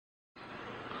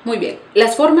Muy bien,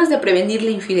 las formas de prevenir la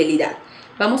infidelidad.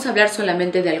 Vamos a hablar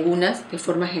solamente de algunas de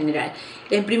forma general.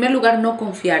 En primer lugar, no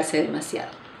confiarse demasiado.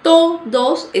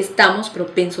 Todos estamos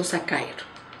propensos a caer.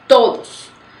 Todos.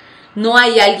 No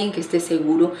hay alguien que esté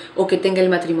seguro o que tenga el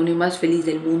matrimonio más feliz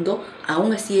del mundo.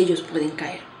 Aún así ellos pueden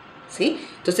caer. ¿Sí?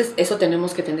 Entonces eso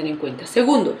tenemos que tener en cuenta.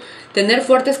 Segundo, tener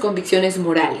fuertes convicciones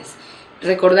morales.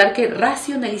 Recordar que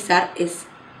racionalizar es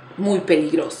muy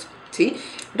peligroso. ¿Sí?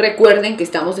 Recuerden que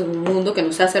estamos en un mundo que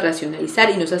nos hace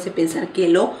racionalizar y nos hace pensar que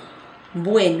lo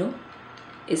bueno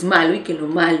es malo y que lo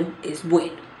malo es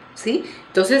bueno, ¿sí?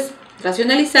 Entonces,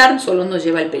 racionalizar solo nos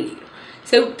lleva al peligro.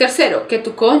 Tercero, que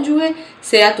tu cónyuge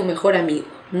sea tu mejor amigo,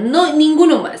 no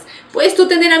ninguno más. Puedes tú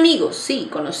tener amigos, sí,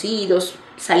 conocidos,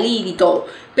 salir y todo,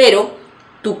 pero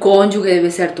tu cónyuge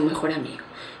debe ser tu mejor amigo.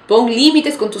 Pon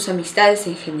límites con tus amistades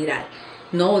en general,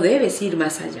 no debes ir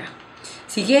más allá.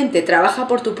 Siguiente, trabaja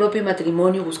por tu propio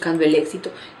matrimonio buscando el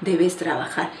éxito. Debes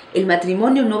trabajar. El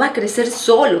matrimonio no va a crecer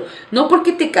solo. No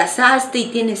porque te casaste y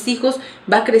tienes hijos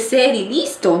va a crecer y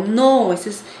listo. No, eso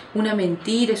es una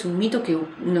mentira, es un mito que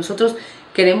nosotros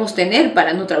queremos tener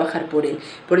para no trabajar por él.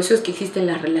 Por eso es que existen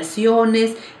las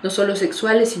relaciones, no solo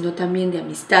sexuales, sino también de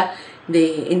amistad,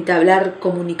 de entablar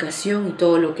comunicación y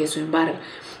todo lo que eso embarga.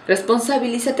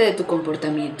 Responsabilízate de tu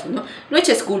comportamiento, ¿no? No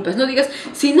eches culpas, no digas,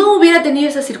 si no hubiera tenido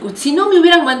esa circunstancia, si no me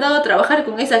hubieran mandado a trabajar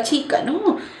con esa chica,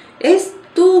 no. Es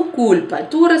tu culpa,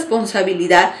 tu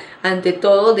responsabilidad ante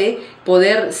todo de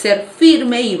poder ser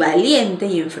firme y valiente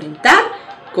y enfrentar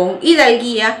con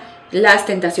hidalguía las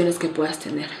tentaciones que puedas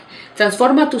tener.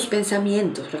 Transforma tus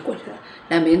pensamientos, recuerda,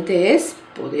 la mente es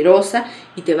poderosa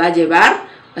y te va a llevar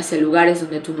hacia lugares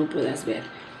donde tú no puedas ver.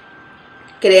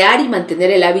 Crear y mantener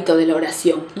el hábito de la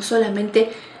oración, no solamente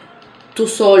tú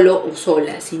solo o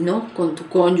sola, sino con tu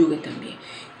cónyuge también.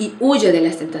 Y huye de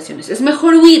las tentaciones. Es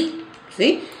mejor huir,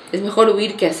 ¿sí? Es mejor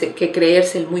huir que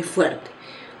creerse el muy fuerte.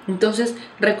 Entonces,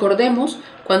 recordemos,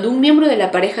 cuando un miembro de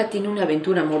la pareja tiene una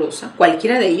aventura amorosa,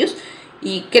 cualquiera de ellos,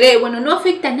 y cree, bueno, no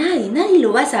afecta a nadie, nadie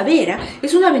lo va a saber, ¿eh?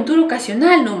 Es una aventura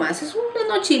ocasional nomás, es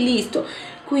una noche y listo.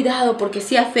 Cuidado, porque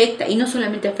sí afecta, y no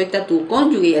solamente afecta a tu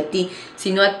cónyuge y a ti,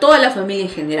 sino a toda la familia en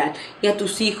general, y a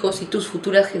tus hijos y tus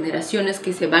futuras generaciones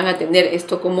que se van a tener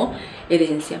esto como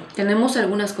herencia. Tenemos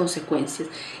algunas consecuencias,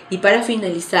 y para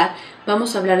finalizar,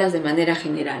 vamos a hablarlas de manera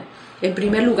general. En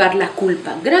primer lugar, la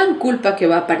culpa, gran culpa que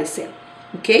va a aparecer,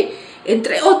 ¿ok?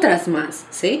 Entre otras más,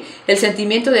 ¿sí? El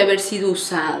sentimiento de haber sido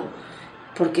usado,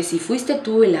 porque si fuiste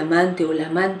tú el amante o la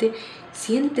amante,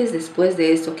 sientes después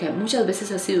de esto que muchas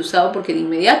veces has sido usado porque de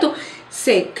inmediato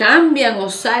se cambian o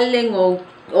salen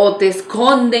o te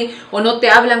esconden o no te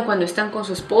hablan cuando están con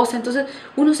su esposa. Entonces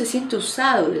uno se siente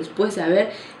usado después de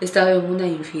haber estado en una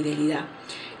infidelidad.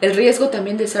 El riesgo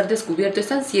también de ser descubierto,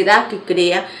 esta ansiedad que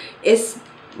crea es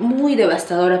muy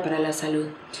devastadora para la salud.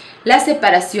 Las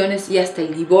separaciones y hasta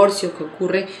el divorcio que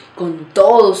ocurre con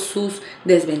todas sus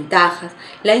desventajas,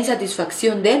 la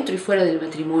insatisfacción dentro y fuera del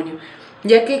matrimonio,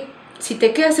 ya que si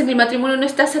te quedas en el matrimonio no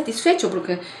estás satisfecho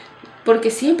porque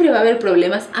siempre va a haber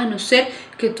problemas a no ser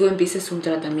que tú empieces un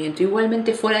tratamiento,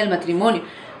 igualmente fuera del matrimonio,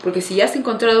 porque si ya has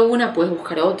encontrado una puedes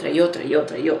buscar otra y otra y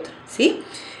otra y otra, ¿sí?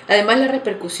 Además las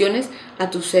repercusiones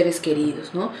a tus seres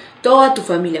queridos, ¿no? Toda tu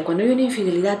familia, cuando hay una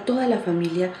infidelidad, toda la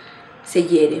familia se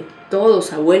hiere,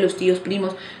 todos, abuelos, tíos,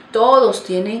 primos, todos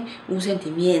tienen un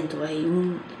sentimiento ahí,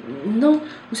 un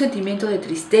sentimiento de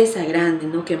tristeza grande,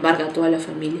 ¿no? Que embarga a toda la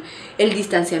familia. El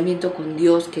distanciamiento con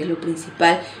Dios, que es lo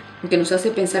principal, que nos hace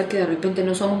pensar que de repente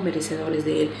no somos merecedores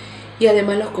de Él. Y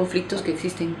además los conflictos que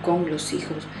existen con los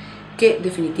hijos, que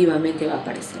definitivamente va a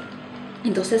aparecer.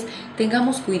 Entonces,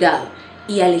 tengamos cuidado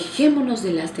y alejémonos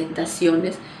de las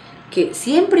tentaciones que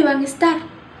siempre van a estar.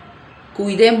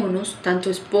 Cuidémonos, tanto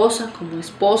esposa como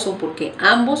esposo, porque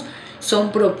ambos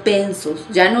son propensos,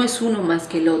 ya no es uno más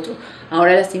que el otro.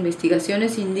 Ahora las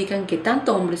investigaciones indican que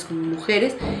tanto hombres como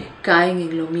mujeres caen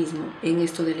en lo mismo, en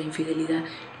esto de la infidelidad.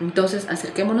 Entonces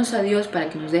acerquémonos a Dios para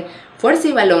que nos dé fuerza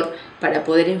y valor para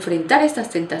poder enfrentar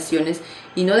estas tentaciones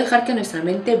y no dejar que nuestra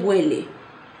mente vuele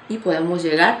y podamos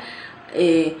llegar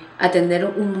a tener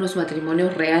unos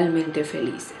matrimonios realmente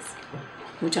felices.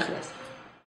 Muchas gracias.